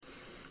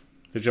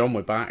John,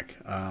 we're back.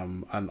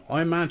 And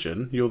I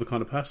imagine you're the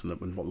kind of person that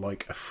would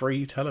like a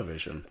free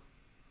television.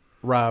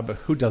 Rob,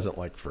 who doesn't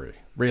like free?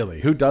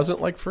 Really, who doesn't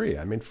like free?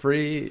 I mean,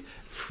 free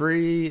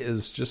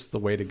is just the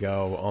way to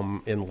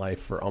go in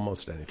life for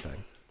almost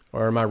anything.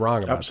 Or am I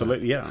wrong about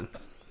Absolutely, that? yeah.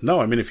 No,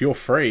 I mean, if you're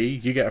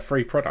free, you get a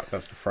free product.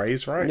 That's the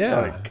phrase, right?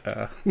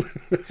 Yeah.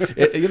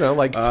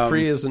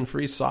 Free as in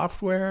free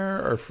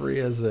software, or free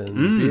as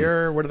in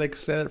beer. What do they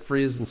say?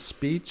 Free as in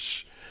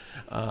speech.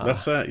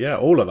 That's yeah,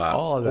 all of that.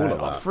 All of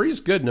that. Free's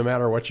good no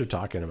matter what you're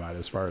talking about,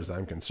 as far as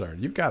I'm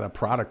concerned. You've got a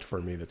product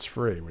for me that's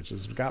free, which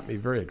has got me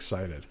very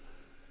excited.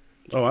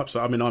 Oh,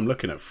 absolutely. I mean, I'm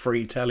looking at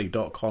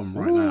freetelly.com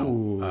right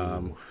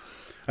now.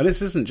 And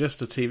this isn't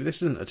just a TV.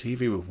 This isn't a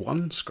TV with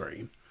one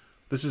screen.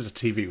 This is a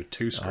TV with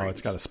two screens. Oh,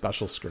 it's got a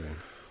special screen.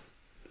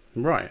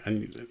 Right.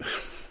 And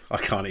I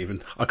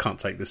can't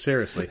take this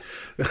seriously.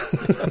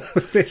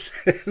 This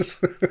is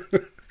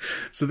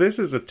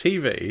a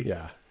TV.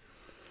 Yeah.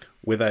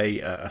 With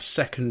a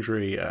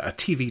secondary, a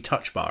TV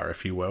touch bar,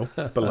 if you will,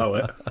 below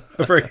it.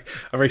 A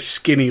very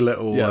skinny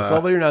little... Yes,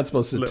 although you're not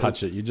supposed to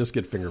touch it, you just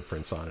get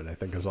fingerprints on it, I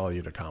think, is all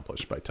you'd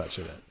accomplish by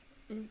touching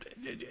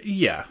it.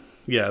 Yeah.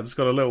 It's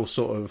got a little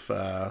sort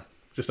of...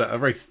 just a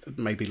very...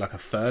 maybe like a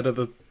third of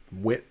the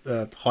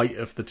height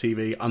of the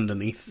TV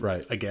underneath,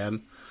 right?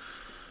 Again.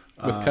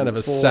 With kind of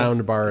a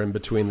sound bar in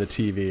between the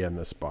TV and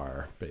this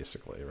bar,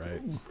 basically,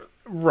 right?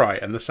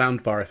 Right, and the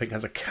sound bar, I think,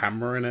 has a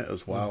camera in it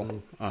as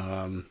well.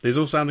 Mm-hmm. These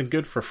all sounding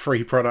good for a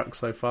free product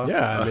so far.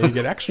 Yeah, I mean, you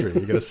get extra.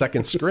 You get a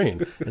second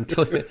screen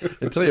until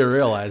you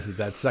realize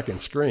that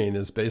second screen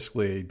is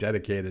basically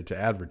dedicated to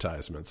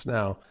advertisements.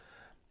 Now,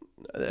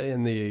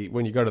 when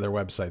you go to their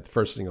website, the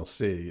first thing you'll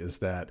see is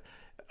that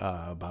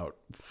about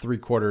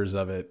 3/4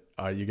 of it,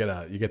 you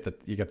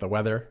get the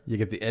weather, you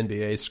get the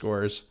NBA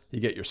scores, you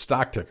get your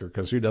stock ticker,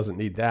 because who doesn't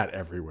need that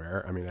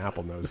everywhere? I mean,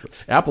 Apple knows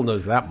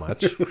that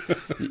much.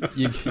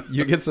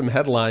 you get some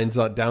headlines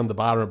down the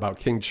bottom about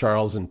King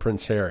Charles and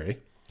Prince Harry,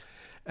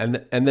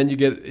 and then you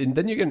get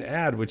an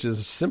ad which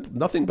is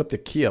nothing but the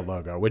Kia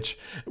logo, which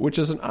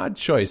is an odd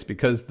choice,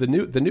 because the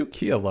new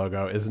Kia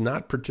logo is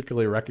not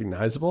particularly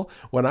recognizable.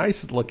 When I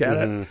look at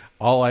it,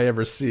 all I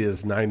ever see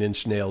is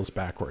 9-inch nails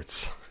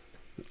backwards.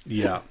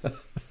 Yeah.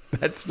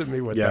 That's to me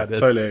what that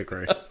is. Yeah, totally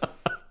agree.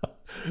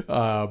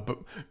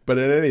 But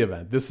in any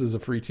event, this is a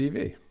free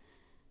TV.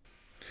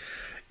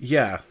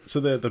 Yeah, so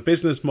the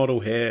business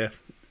model here,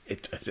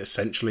 it's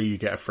essentially you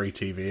get a free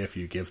TV if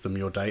you give them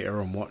your data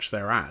and watch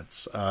their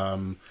ads.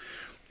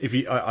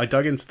 I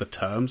dug into the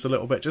terms a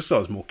little bit just so I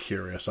was more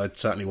curious. I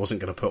certainly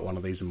wasn't going to put one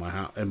of these in my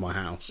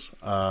house.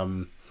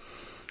 And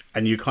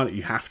you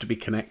have to be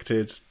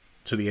connected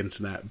to the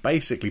internet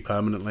basically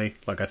permanently.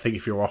 Like, I think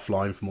if you're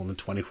offline for more than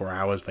 24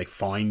 hours, they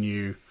fine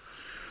you,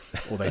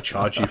 or they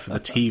charge you for the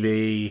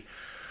TV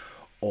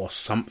or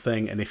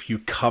something. And if you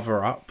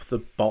cover up the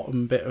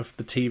bottom bit of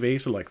the TV,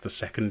 so like the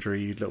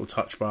secondary little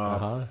touch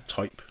bar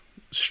type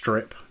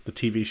strip, the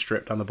TV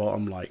strip down the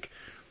bottom, like,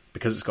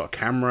 because it's got a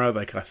camera,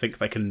 I think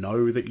they can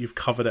know that you've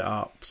covered it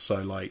up.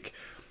 So like,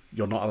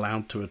 you're not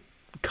allowed to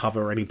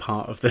cover any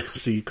part of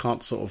this, so you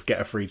can't sort of get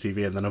a free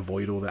TV and then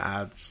avoid all the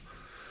ads.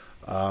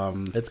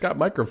 It's got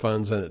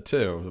microphones in it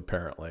too,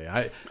 apparently.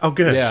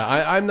 Good. Yeah,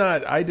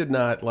 I did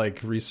not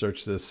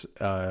research this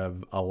a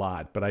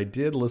lot, but I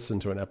did listen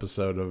to an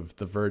episode of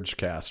the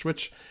Vergecast,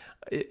 which,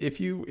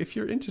 if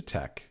you're into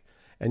tech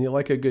and you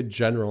like a good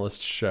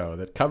generalist show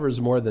that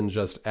covers more than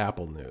just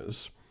Apple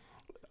news,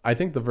 I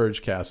think the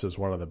Vergecast is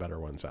one of the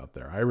better ones out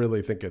there. I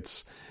really think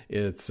it's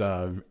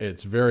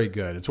very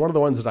good. It's one of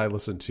the ones that I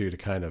listen to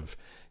kind of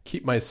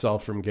keep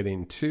myself from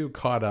getting too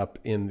caught up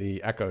in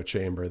the echo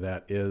chamber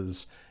that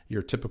is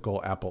your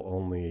typical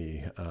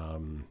Apple-only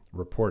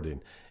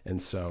reporting.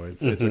 And so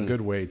it's a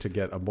good way to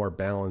get a more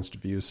balanced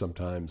view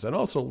sometimes, and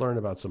also learn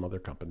about some other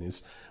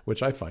companies,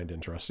 which I find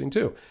interesting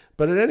too.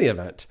 But in any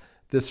event,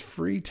 this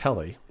free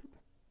telly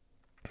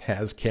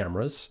has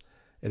cameras.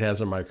 It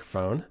has a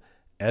microphone.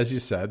 As you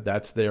said,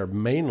 that's there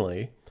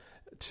mainly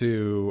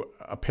to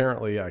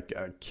apparently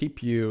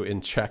keep you in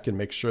check and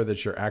make sure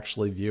that you're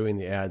actually viewing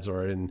the ads,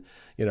 or in,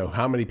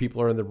 how many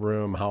people are in the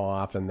room, how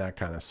often, that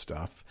kind of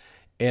stuff.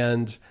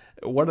 And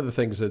one of the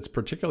things that's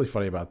particularly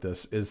funny about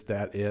this is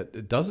that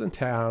it doesn't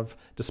have,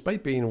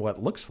 despite being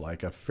what looks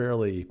like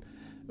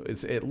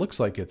it looks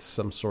like it's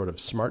some sort of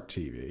smart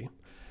TV,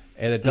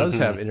 and it does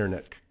have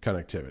internet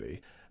connectivity,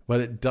 but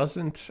it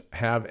doesn't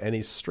have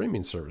any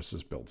streaming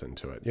services built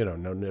into it. No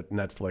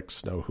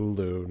Netflix, no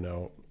Hulu,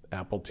 no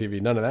Apple TV,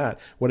 none of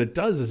that. What it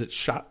does is it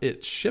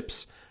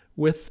ships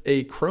with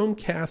a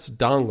Chromecast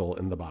dongle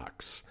in the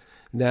box.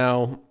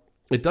 Now,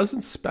 it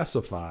doesn't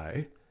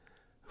specify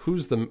who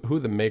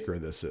the maker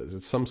of this is.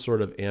 It's some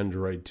sort of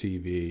Android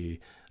TV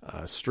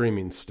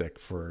streaming stick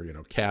for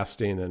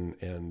casting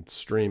and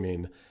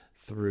streaming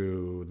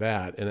through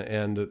that.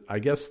 And I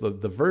guess the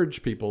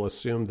Verge people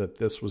assumed that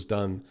this was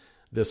done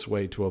this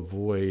way to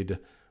avoid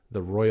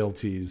the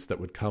royalties that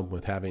would come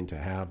with having to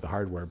have the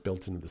hardware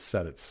built into the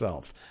set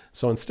itself.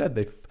 So instead,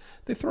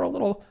 they throw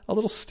a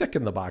little stick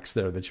in the box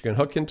there that you can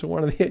hook into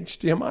one of the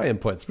HDMI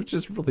inputs, which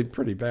is really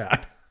pretty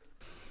bad.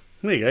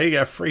 There you go. You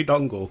get a free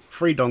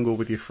dongle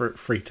with your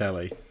free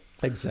telly.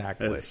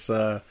 Exactly. It's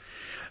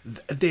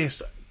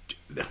this.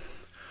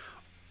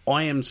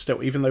 I am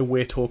still, even though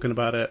we're talking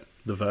about it,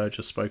 The Verge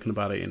has spoken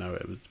about it. You know,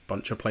 it was a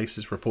bunch of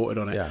places reported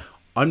on it. Yeah.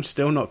 I'm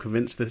still not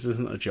convinced this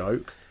isn't a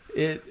joke.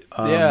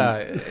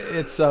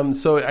 It's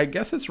so I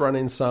guess it's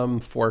running some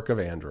fork of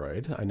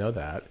Android. I know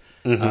that.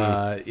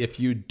 If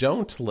you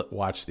don't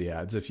watch the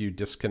ads, if you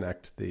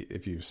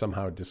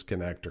somehow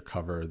disconnect or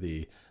cover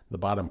the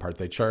bottom part,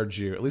 they charge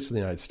you, at least in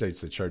the United States,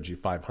 they charge you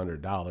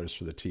 $500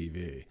 for the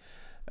TV.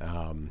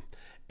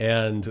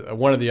 And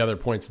one of the other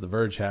points The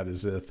Verge had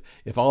is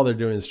if all they're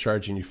doing is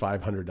charging you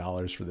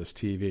 $500 for this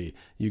TV,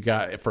 you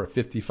got, for a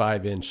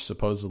 55-inch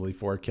supposedly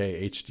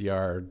 4K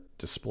HDR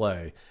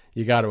display,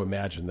 you got to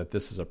imagine that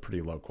this is a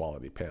pretty low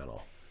quality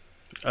panel.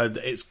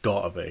 It's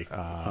got to be.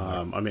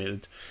 I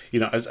mean, you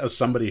know, as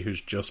somebody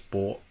who's just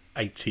bought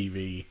a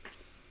TV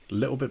a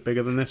little bit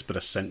bigger than this, but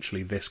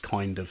essentially this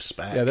kind of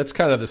spec. Yeah, that's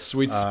kind of the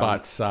sweet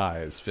spot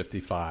size,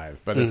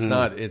 55. But it's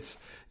not. It's,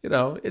 you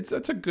know,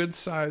 that's a good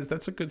size.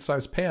 That's a good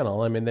size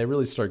panel. I mean, they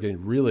really start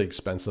getting really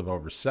expensive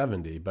over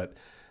 70,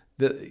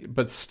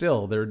 but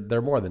still,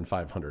 they're more than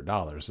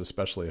 $500,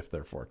 especially if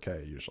they're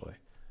 4K usually.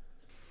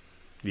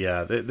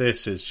 Yeah,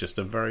 this is just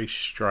a very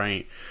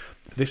strange.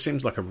 This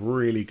seems like a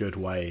really good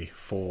way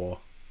for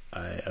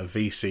a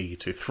VC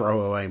to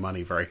throw away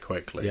money very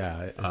quickly.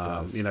 Yeah, it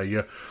does. You know,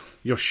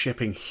 you're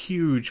shipping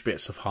huge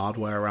bits of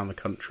hardware around the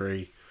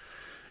country.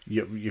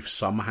 You've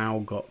somehow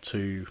got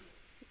to,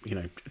 you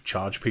know,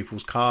 charge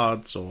people's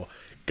cards or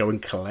go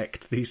and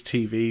collect these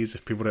TVs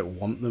if people don't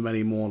want them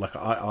anymore.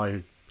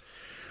 Like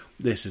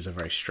this is a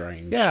very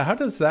strange. Yeah, how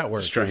does that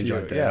work? Strange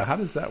idea. Yeah, how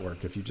does that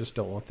work if you just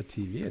don't want the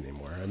TV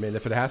anymore? I mean,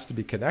 if it has to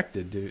be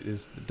connected, do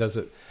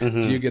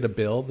you get a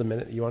bill the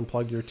minute you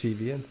unplug your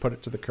TV and put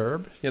it to the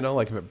curb? You know,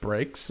 like if it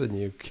breaks and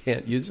you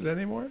can't use it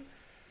anymore?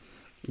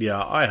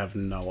 Yeah, I have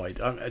no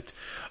idea.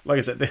 Like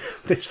I said,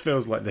 this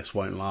feels like this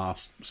won't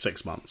last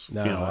 6 months.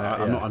 No, you know,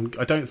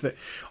 I don't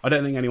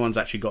think anyone's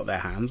actually got their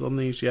hands on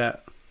these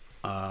yet.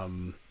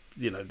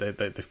 You know,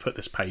 they've put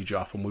this page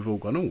up and we've all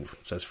gone, oh,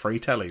 it says free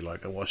telly,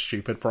 like, what a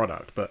stupid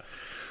product. But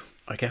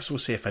I guess we'll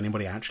see if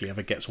anybody actually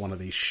ever gets one of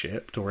these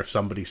shipped, or if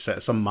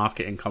some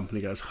marketing company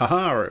goes,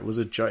 haha, it was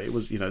a joke. It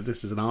was, you know,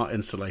 this is an art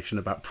installation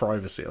about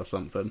privacy or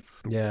something.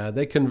 Yeah,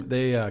 they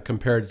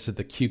compared it to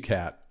the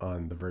QCat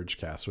on the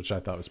Vergecast, which I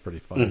thought was pretty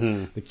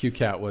funny. The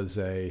QCat was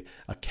a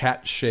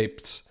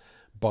cat-shaped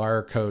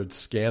barcode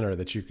scanner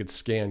that you could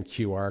scan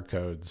QR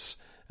codes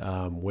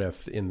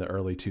with in the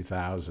early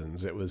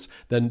 2000s. It was,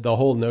 then the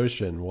whole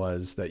notion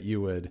was that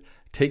you would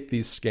take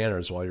these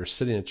scanners while you're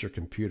sitting at your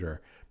computer.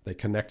 They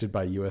connected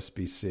by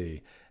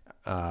USB-C,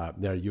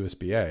 they're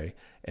USB-A,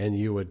 and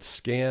you would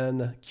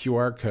scan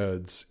QR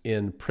codes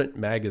in print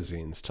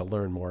magazines to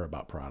learn more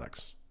about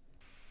products.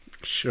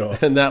 Sure.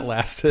 And that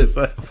lasted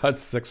about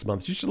 6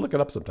 months. You should look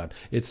it up sometime.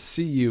 It's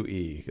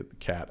CUE,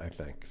 cat, I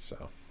think.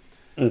 So.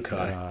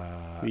 Okay.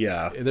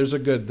 Yeah. There's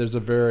a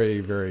very,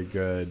 very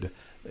good,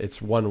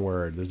 it's one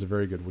word. There's a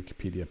very good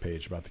Wikipedia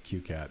page about the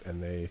QCat,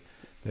 and they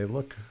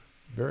look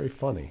very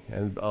funny.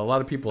 And a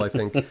lot of people, I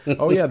think,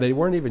 oh yeah, they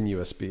weren't even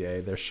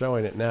USB-A. They're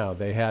showing it now.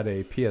 They had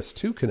a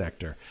PS2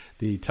 connector,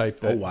 the type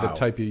the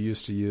type you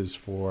used to use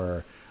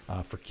for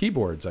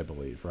keyboards, I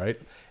believe, right?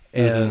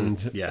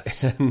 And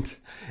yes,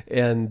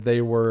 and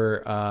they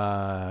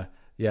were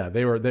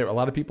they were a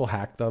lot of people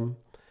hacked them.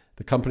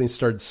 The company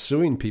started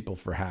suing people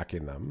for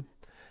hacking them.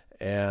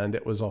 And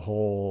it was a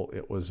whole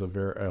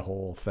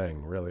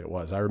thing, really. It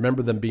was. I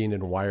remember them being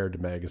in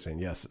Wired magazine.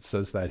 Yes, it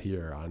says that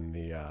here on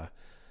the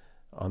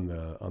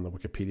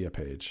Wikipedia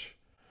page.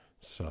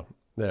 So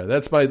there,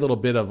 that's my little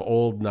bit of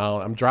old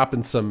knowledge. I'm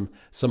dropping some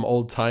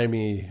old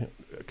timey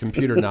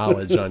computer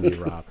knowledge on you,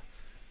 Rob.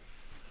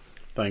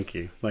 Thank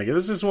you.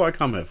 This is what I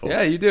come here for.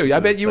 Yeah, you do. I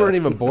bet you weren't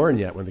even born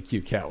yet when the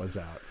QCat was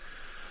out.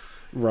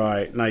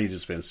 Right. No, you're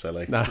just being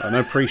silly. No. And I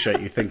appreciate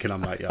you thinking I'm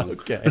that young.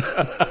 Okay.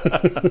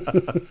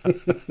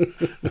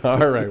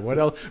 All right.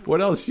 What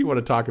else you want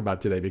to talk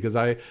about today? Because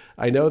I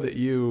know that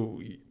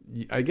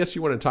I guess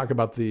you want to talk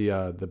about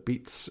the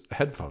Beats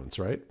headphones,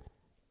 right?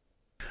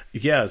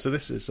 Yeah. So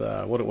this is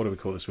what do we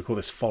call this? We call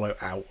this Follow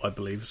Out, I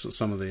believe. So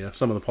some of the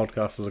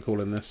podcasters are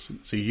calling this.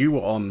 So you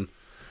were on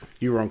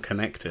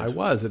Connected. I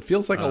was. It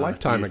feels like a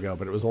lifetime ago,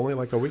 but it was only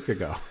like a week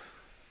ago.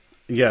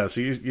 Yeah. So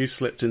you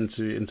slipped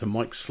into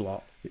Mike's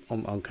slot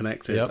on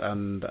Connected, yep.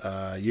 And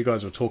you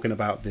guys were talking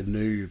about the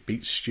new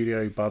Beats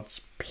Studio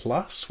Buds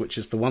Plus, which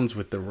is the ones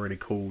with the really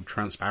cool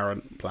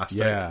transparent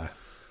plastic. Yeah.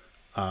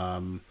 I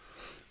mean,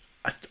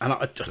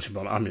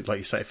 like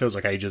you say, it feels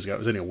like ages ago. It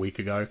was only a week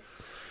ago.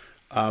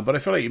 But I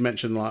feel like you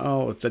mentioned, like,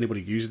 oh, does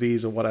anybody use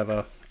these or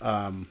whatever?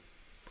 I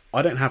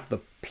don't have the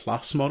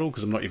Plus model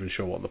because I'm not even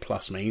sure what the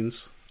Plus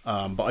means.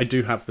 But I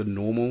do have the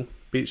normal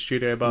Beats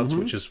Studio Buds,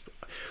 which is,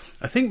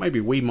 I think maybe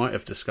we might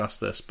have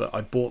discussed this, but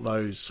I bought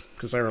those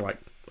because they were like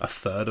a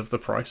third of the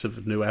price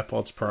of new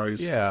AirPods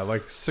Pros. Yeah,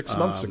 like 6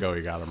 months ago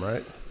you got them,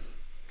 right?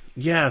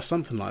 Yeah,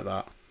 something like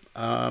that.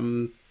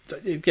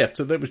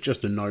 So there was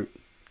just a note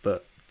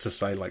that to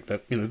say like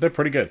that, they're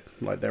pretty good.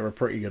 Like they're a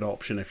pretty good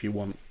option if you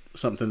want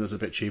something that's a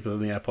bit cheaper than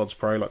the AirPods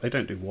Pro. Like they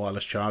don't do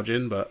wireless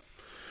charging, but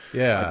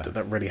yeah,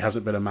 that really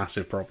hasn't been a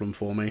massive problem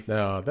for me.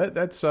 No,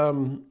 that's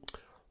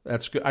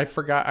good.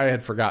 I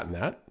had forgotten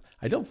that.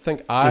 I don't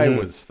think I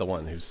was the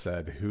one who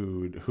said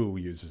who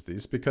uses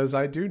these, because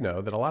I do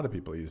know that a lot of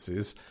people use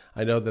these.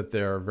 I know that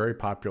they're very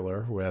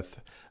popular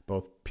with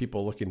both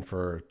people looking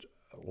for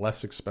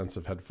less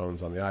expensive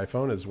headphones on the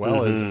iPhone as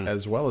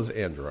well as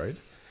Android.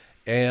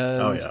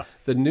 And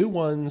the new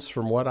ones,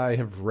 from what I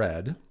have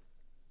read,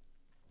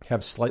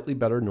 have slightly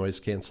better noise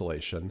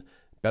cancellation,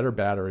 better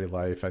battery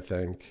life, I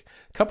think.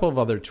 A couple of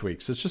other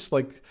tweaks. It's just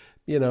like,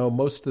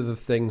 most of the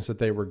things that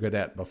they were good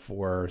at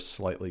before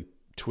slightly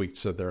tweaked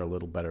so they're a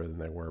little better than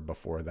they were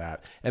before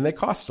that. And they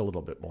cost a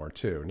little bit more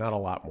too. Not a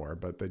lot more,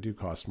 but they do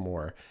cost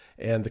more.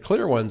 And the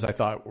clear ones I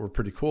thought were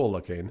pretty cool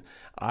looking.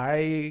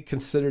 I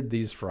considered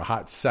these for a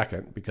hot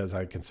second, because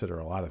I consider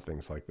a lot of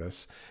things like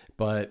this,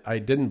 but I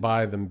didn't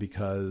buy them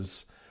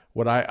because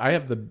what I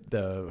have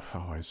I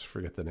always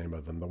forget the name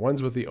of them. The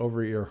ones with the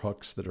over-ear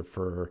hooks that are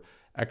for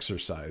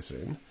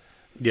exercising.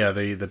 Yeah,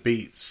 the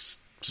Beats.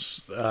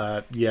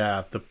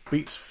 The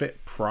Beats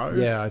Fit Pro.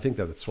 Yeah, I think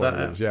that's what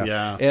it is.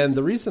 Yeah. And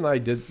the reason I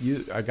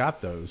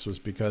got those was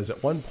because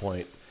at one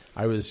point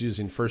I was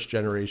using first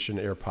generation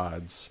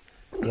AirPods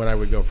when I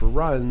would go for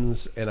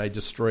runs, and I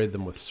destroyed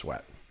them with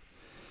sweat.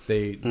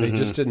 They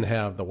just didn't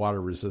have the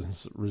water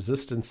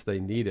resistance they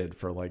needed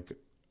for like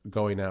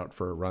going out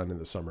for a run in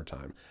the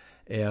summertime.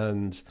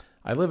 And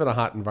I live in a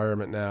hot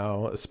environment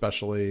now,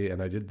 especially,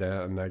 and I did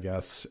that, and I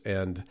guess,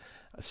 and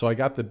so I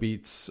got the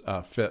Beats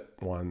Fit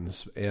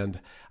ones, and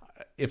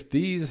if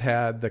these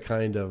had the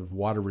kind of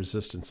water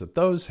resistance that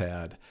those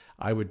had,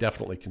 I would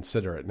definitely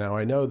consider it. Now,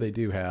 I know they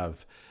do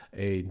have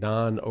a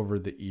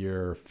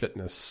non-over-the-ear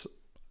fitness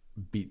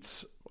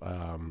Beats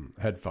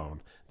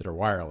headphone that are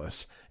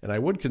wireless, and I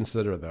would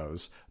consider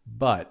those,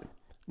 but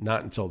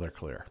not until they're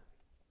clear.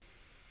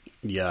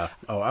 Yeah.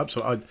 Oh,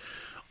 absolutely.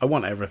 I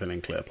want everything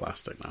in clear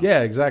plastic now.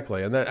 Yeah,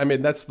 exactly. And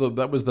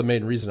that was the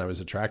main reason I was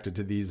attracted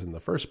to these in the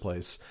first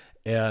place.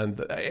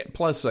 And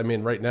plus,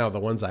 right now, the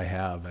ones I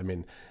have,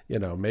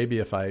 maybe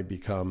if I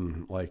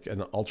become like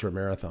an ultra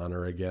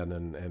marathoner again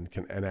and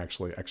can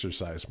actually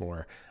exercise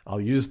more, I'll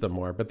use them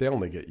more, but they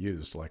only get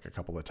used like a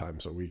couple of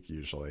times a week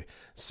usually.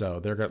 So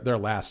they're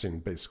lasting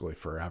basically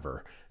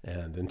forever.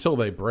 And until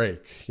they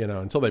break,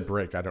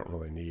 I don't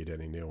really need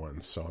any new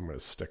ones. So I'm going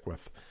to stick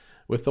with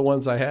the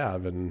ones I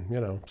have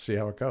and, see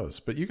how it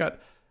goes. But you got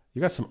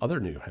some other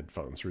new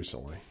headphones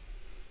recently.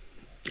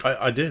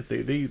 I did.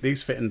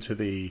 These fit into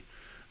the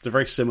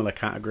very similar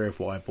category of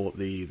what I bought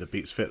the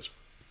Beats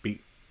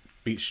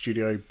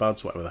Studio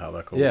Buds, whatever the hell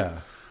they're called. Yeah.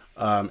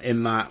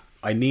 In that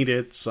I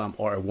needed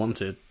I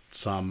wanted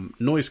some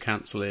noise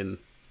cancelling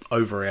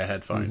over-ear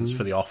headphones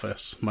for the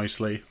office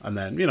mostly, and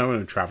then when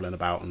I'm traveling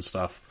about and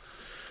stuff.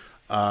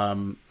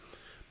 But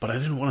I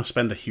didn't want to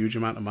spend a huge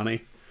amount of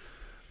money.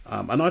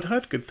 And I'd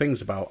heard good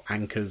things about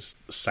Anker's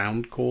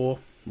Soundcore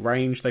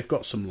range. They've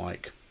got some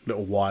like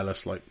little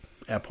wireless like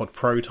AirPod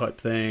Pro type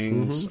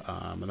things,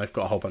 and they've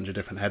got a whole bunch of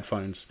different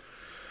headphones.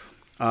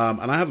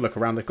 And I had a look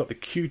around. They've got the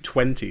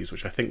Q20s,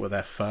 which I think were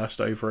their first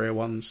over-ear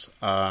ones,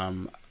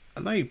 and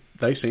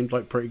they seemed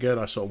like pretty good.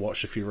 I sort of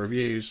watched a few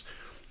reviews,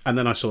 and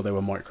then I saw they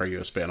were micro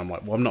USB, and I'm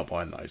like, well, I'm not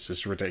buying those.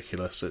 It's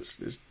ridiculous. It's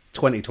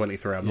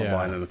 2023. I'm not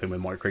buying anything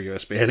with micro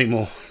USB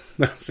anymore.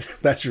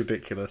 That's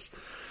ridiculous.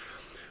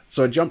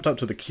 So I jumped up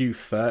to the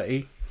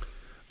Q30,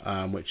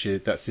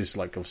 that's just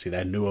like obviously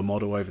their newer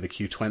model over the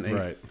Q20.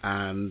 Right.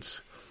 And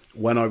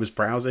when I was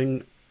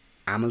browsing,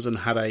 Amazon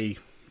had a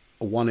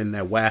one in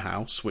their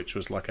warehouse, which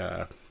was like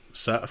a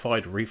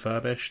certified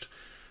refurbished,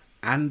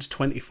 and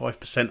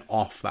 25%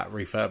 off that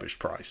refurbished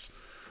price.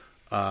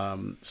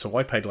 So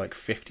I paid like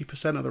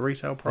 50% of the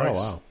retail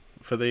price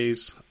for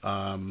these.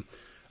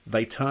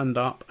 They turned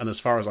up, and as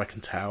far as I can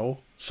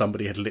tell,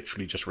 somebody had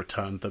literally just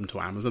returned them to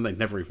Amazon. They'd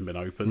never even been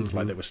opened.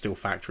 Like, they were still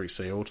factory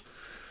sealed.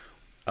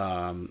 So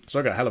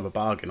I got a hell of a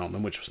bargain on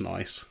them, which was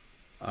nice.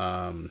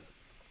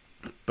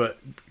 But,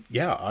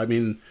 yeah,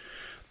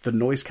 the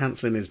noise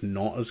cancelling is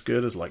not as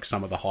good as, like,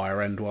 some of the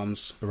higher-end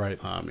ones. Right.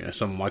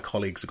 Some of my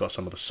colleagues have got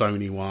some of the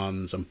Sony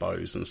ones and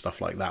Bose and stuff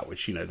like that,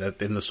 which, they're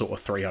in the sort of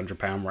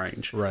 £300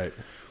 range. Right.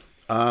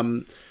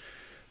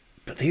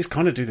 But these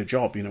kind of do the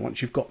job,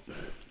 once you've got...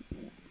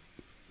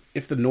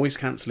 If the noise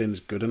cancelling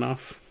is good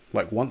enough,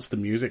 like once the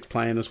music's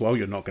playing as well,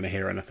 you're not going to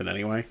hear anything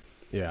anyway.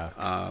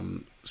 Yeah.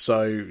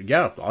 So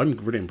yeah, I'm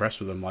really impressed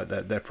with them. Like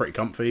they're pretty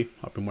comfy.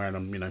 I've been wearing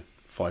them,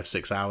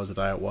 5-6 hours a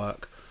day at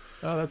work.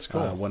 Oh, that's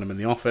cool. When I'm in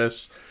the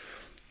office,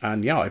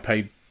 and yeah, I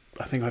think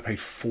I paid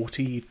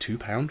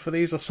 £42 for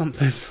these or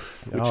something,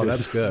 which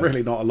is good.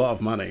 Really not a lot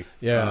of money.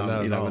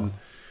 Yeah,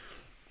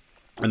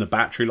 and the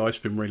battery life's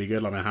been really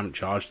good. I haven't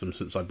charged them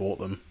since I bought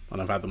them, and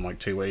I've had them like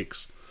 2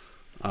 weeks.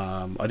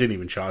 I didn't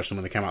even charge them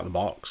when they came out of the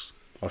box.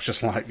 I was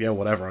just like, yeah,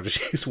 whatever. I'll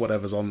just use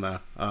whatever's on there.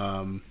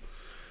 And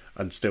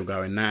still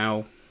going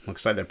now. Like I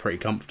say, they're pretty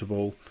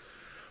comfortable.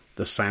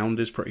 The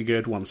sound is pretty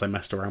good once I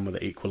messed around with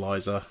the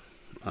equalizer.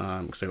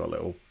 Because they've got a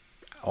little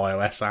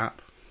iOS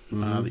app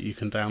that you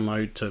can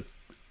download to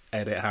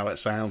edit how it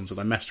sounds, and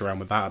I messed around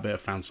with that a bit. I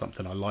found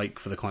something I like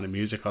for the kind of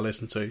music I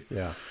listen to.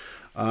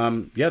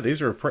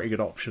 These are a pretty good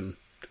option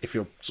if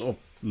you're sort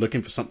of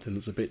looking for something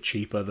that's a bit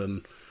cheaper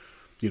than,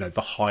 you know,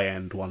 the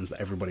high-end ones that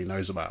everybody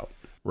knows about.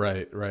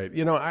 Right.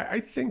 You know, I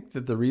think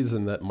that the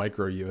reason that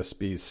micro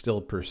USB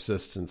still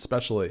persists, and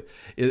especially,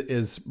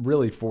 is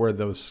really for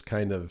those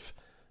kind of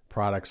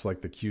products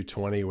like the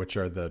Q20, which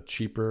are the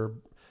cheaper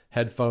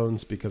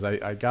headphones, because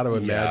I got to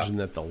imagine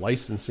that the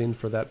licensing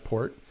for that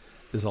port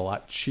is a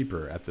lot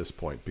cheaper at this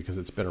point because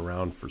it's been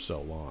around for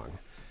so long.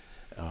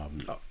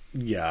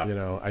 You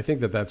know, I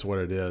think that that's what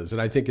it is.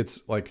 And I think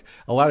it's like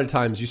a lot of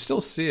times you still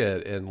see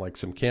it in like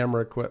some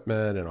camera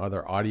equipment and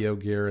other audio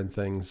gear and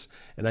things.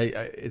 And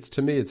it's,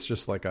 to me, it's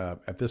just like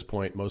at this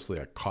point, mostly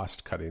a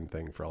cost cutting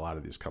thing for a lot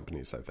of these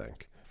companies, I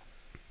think.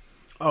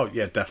 Oh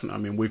yeah, definitely.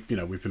 I mean, we've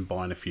been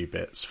buying a few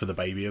bits for the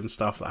baby and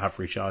stuff that have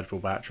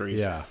rechargeable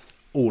batteries. Yeah.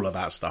 All of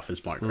that stuff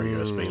is micro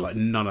USB. Like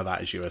none of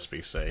that is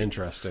USB-C.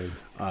 Interesting.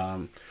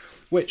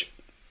 Which,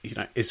 you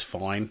know, is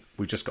fine.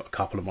 We've just got a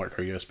couple of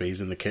micro USBs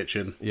in the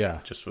kitchen. Yeah.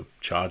 Just for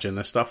charging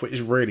this stuff, which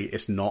is really,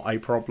 it's not a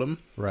problem.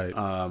 Right.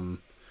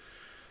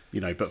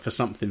 You know, but for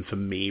something for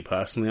me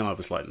personally, I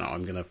was like, no,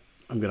 I'm gonna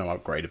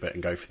upgrade a bit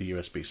and go for the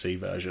USB-C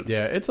version.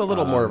 Yeah, it's a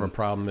little more of a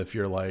problem if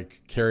you're like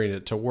carrying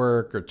it to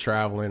work or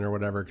traveling or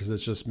whatever, because it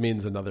just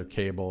means another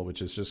cable,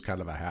 which is just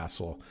kind of a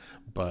hassle.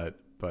 But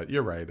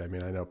you're right. I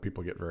mean, I know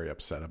people get very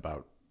upset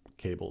about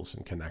cables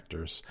and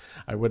connectors.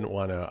 I wouldn't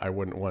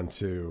want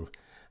to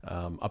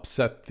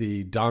upset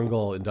the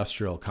dongle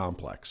industrial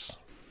complex.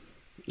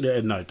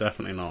 Yeah, no,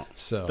 definitely not.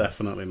 So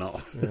definitely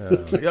not.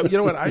 You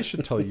know what? I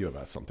should tell you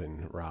about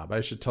something, Rob.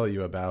 I should tell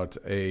you about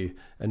a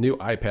new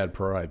iPad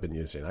Pro I've been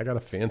using. I got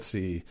a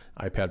fancy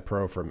iPad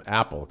Pro from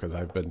Apple because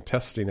I've been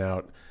testing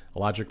out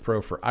Logic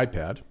Pro for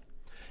iPad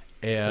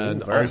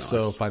and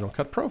also nice. Final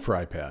Cut Pro for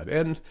iPad.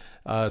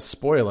 And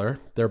spoiler,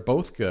 they're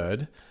both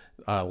good.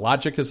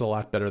 Logic is a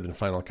lot better than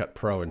Final Cut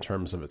Pro in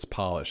terms of its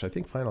polish. I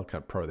think Final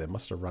Cut Pro, they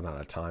must have run out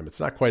of time. It's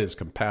not quite as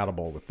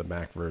compatible with the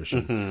Mac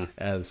version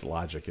as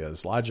Logic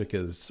is. Logic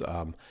is,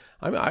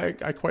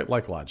 I quite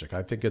like Logic.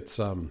 I think it's,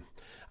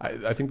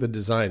 I think the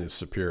design is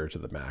superior to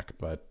the Mac,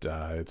 but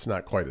it's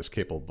not quite as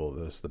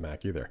capable as the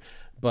Mac either.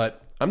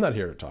 But I'm not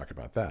here to talk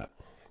about that.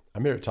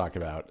 I'm here to talk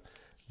about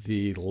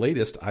the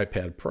latest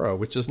iPad Pro,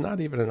 which is not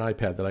even an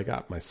iPad that I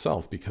got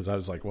myself because I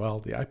was like, well,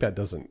 the iPad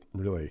doesn't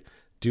really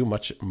do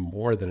much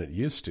more than it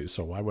used to,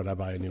 so why would I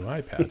buy a new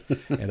iPad?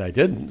 And I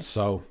didn't.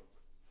 So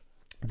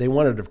they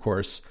wanted, of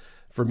course,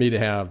 for me to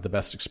have the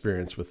best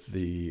experience with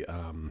the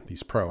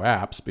these Pro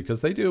apps,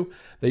 because they do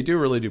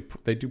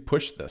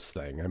push this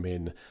thing. I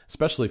mean,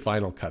 especially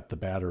Final Cut, the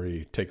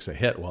battery takes a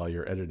hit while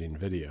you're editing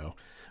video.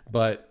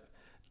 But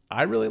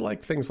I really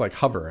like things like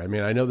Hover. I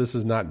mean, I know this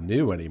is not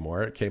new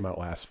anymore. It came out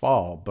last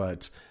fall,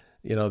 but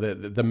you know,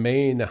 the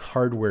main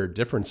hardware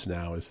difference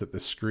now is that the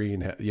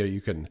screen,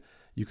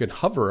 you can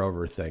hover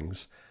over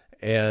things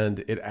and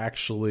it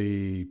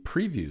actually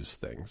previews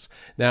things.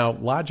 Now,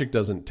 Logic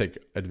doesn't take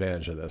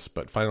advantage of this,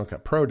 but Final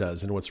Cut Pro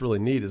does. And what's really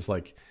neat is,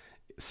 like,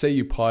 say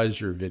you pause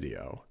your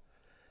video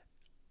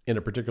in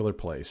a particular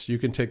place. You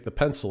can take the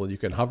pencil and you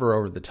can hover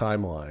over the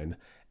timeline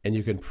and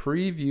you can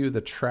preview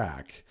the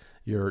track,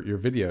 your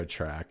video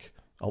track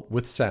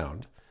with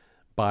sound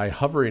by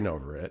hovering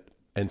over it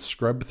and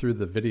scrub through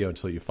the video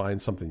until you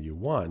find something you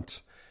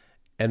want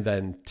and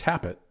then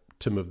tap it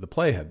to move the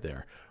playhead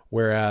there.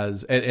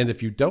 Whereas, and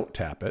if you don't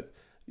tap it,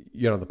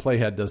 you know, the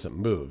playhead doesn't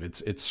move.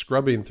 It's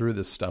scrubbing through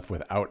this stuff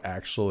without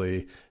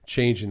actually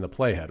changing the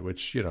playhead,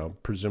 which, you know,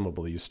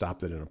 presumably you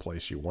stopped it in a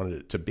place you wanted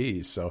it to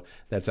be. So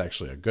that's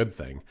actually a good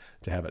thing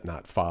to have it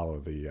not follow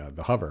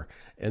the hover.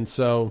 And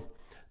so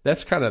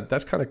that's kind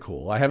of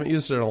cool. I haven't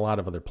used it in a lot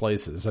of other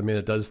places. I mean,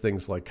 it does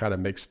things like kind of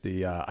makes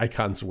the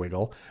icons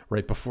wiggle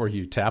right before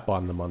you tap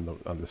on them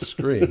on the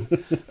screen.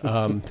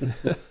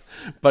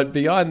 But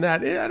beyond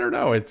that, I don't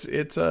know. It's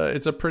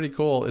a pretty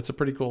cool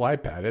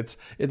iPad.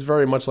 It's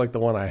very much like the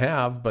one I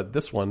have, but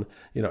this one,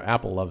 you know,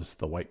 Apple loves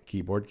the white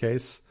keyboard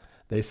case.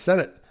 They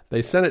sent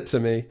it to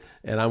me,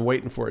 and I'm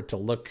waiting for it to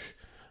look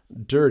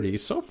dirty.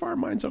 So far,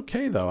 mine's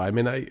okay though. I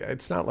mean,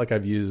 it's not like I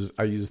use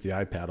the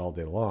iPad all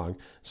day long,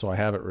 so I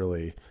haven't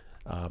really.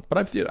 But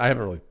I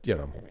haven't really, you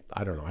know,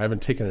 I don't know. I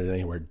haven't taken it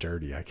anywhere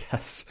dirty, I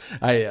guess.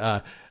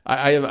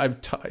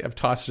 I've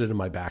tossed it in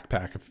my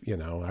backpack. You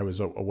know, I was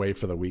away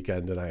for the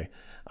weekend and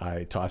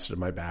I tossed it in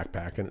my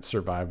backpack and it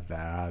survived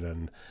that.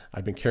 And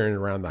I've been carrying it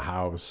around the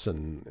house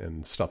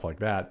and stuff like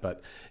that.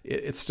 But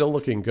it's still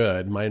looking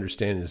good. My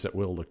understanding is it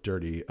will look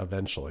dirty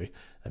eventually.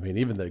 I mean,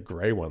 even the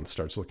gray one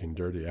starts looking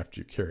dirty after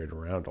you carry it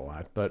around a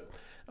lot. But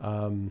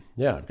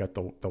yeah, I've got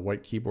the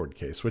white keyboard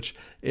case, which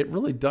it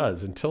really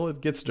does. Until it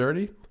gets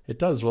dirty, it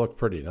does look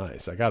pretty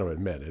nice. I got to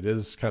admit, it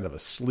is kind of a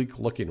sleek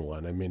looking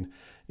one. I mean,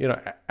 you know,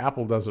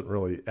 Apple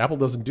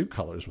doesn't do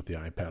colors with the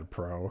iPad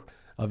Pro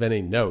of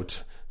any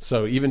note.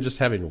 So even just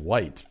having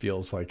white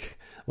feels like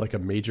a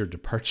major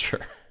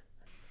departure.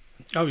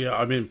 Oh yeah,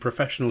 I mean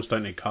professionals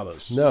don't need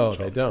colours. No,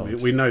 John. they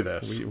don't. We know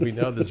this. We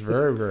know this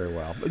very, very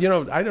well. But,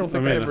 I don't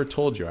think I ever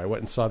told you. I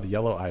went and saw the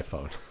yellow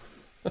iPhone.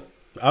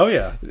 Oh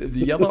yeah,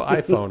 The yellow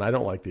iPhone. I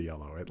don't like the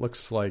yellow. It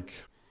looks like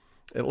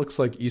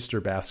Easter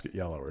basket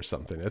yellow or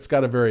something. It's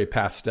got a very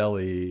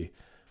pastel-y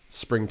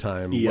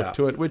springtime look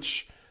to it,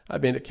 which, I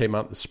mean, it came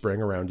out in the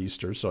spring around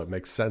Easter, so it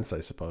makes sense, I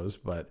suppose.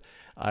 But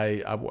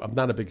I'm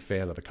not a big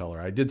fan of the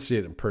color. I did see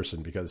it in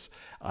person because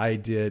I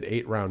did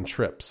 8 round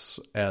trips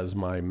as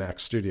my Mac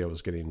Studio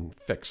was getting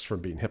fixed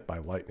from being hit by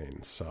lightning.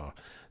 So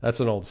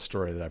that's an old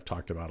story that I've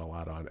talked about a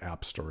lot on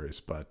App Stories.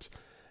 But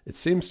it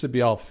seems to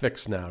be all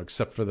fixed now,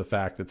 except for the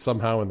fact that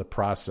somehow in the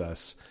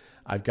process,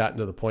 I've gotten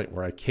to the point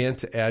where I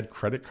can't add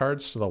credit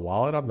cards to the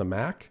wallet on the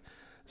Mac.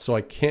 So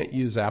I can't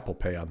use Apple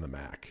Pay on the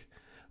Mac,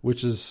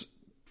 which is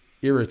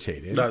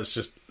irritating. That's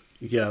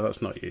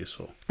not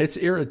useful. It's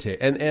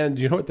irritating. And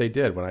you know what they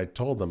did when I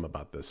told them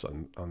about this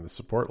on the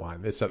support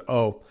line? They said,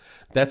 oh,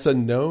 that's a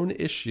known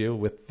issue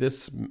with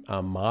this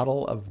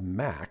model of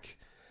Mac.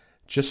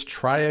 Just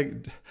try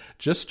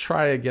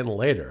again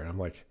later. And I'm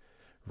like,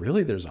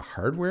 really? There's a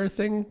hardware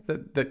thing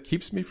that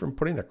keeps me from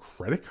putting a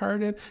credit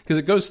card in? Because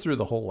it goes through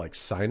the whole like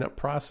sign up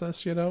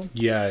process,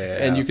 Yeah.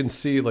 And you can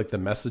see like the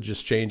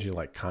messages changing,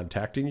 like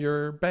contacting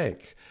your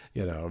bank,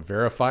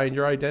 verifying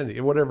your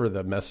identity, whatever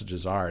the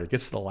messages are. It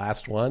gets to the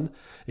last one.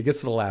 And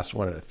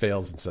it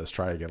fails and says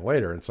try again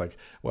later. And it's like,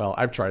 well,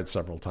 I've tried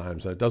several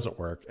times and it doesn't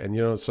work.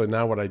 And so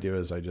now what I do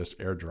is I just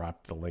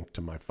airdrop the link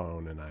to my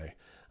phone and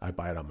I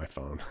buy it on my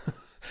phone.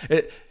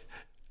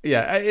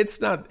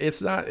 It's not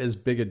as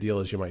big a deal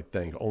as you might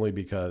think, only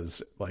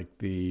because like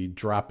the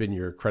drop in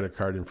your credit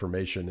card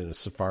information in a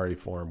Safari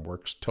form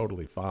works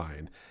totally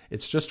fine.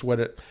 It's just when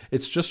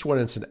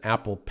it's an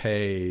Apple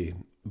Pay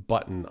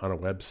button on a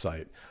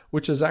website,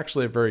 which is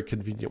actually a very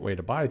convenient way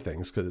to buy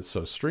things because it's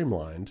so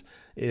streamlined.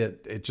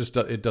 It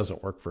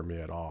doesn't work for me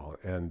at all.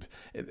 And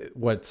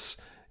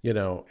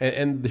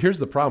and here's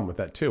the problem with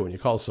that too. When you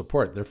call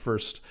support, their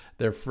first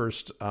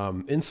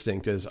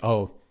instinct is,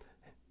 oh,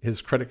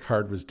 his credit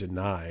card was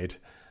denied.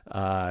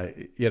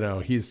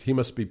 He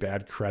must be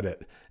bad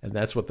credit, and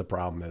that's what the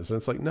problem is. And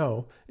it's like,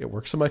 no, it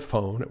works on my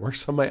phone, it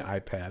works on my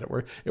iPad,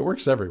 it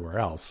works everywhere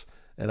else.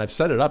 And I've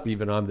set it up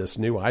even on this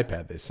new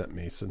iPad they sent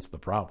me since the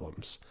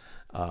problems,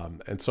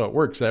 and so it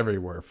works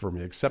everywhere for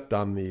me except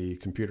on the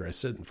computer I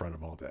sit in front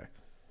of all day.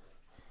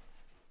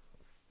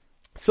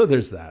 So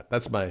there's that.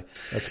 That's my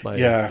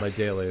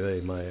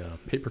daily my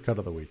paper cut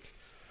of the week.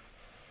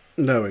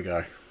 There we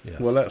go. Yes.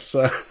 Well,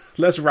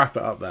 let's wrap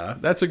it up there.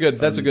 That's a good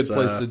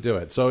place to do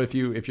it. So if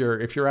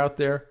you're out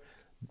there,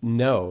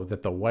 know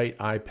that the white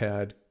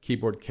iPad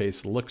keyboard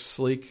case looks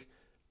sleek.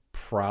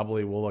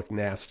 Probably will look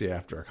nasty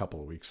after a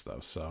couple of weeks, though.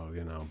 So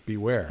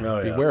beware,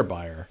 beware,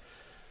 buyer.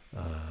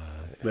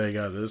 There you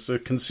go. There's a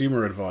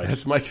consumer advice.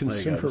 That's my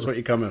consumer. That's what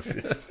you come with.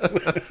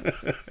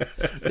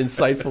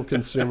 Insightful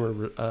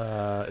consumer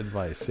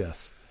advice.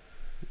 Yes,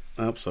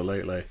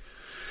 absolutely.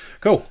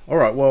 Cool. All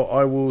right. Well,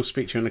 I will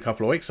speak to you in a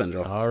couple of weeks then,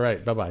 John. All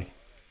right. Bye-bye.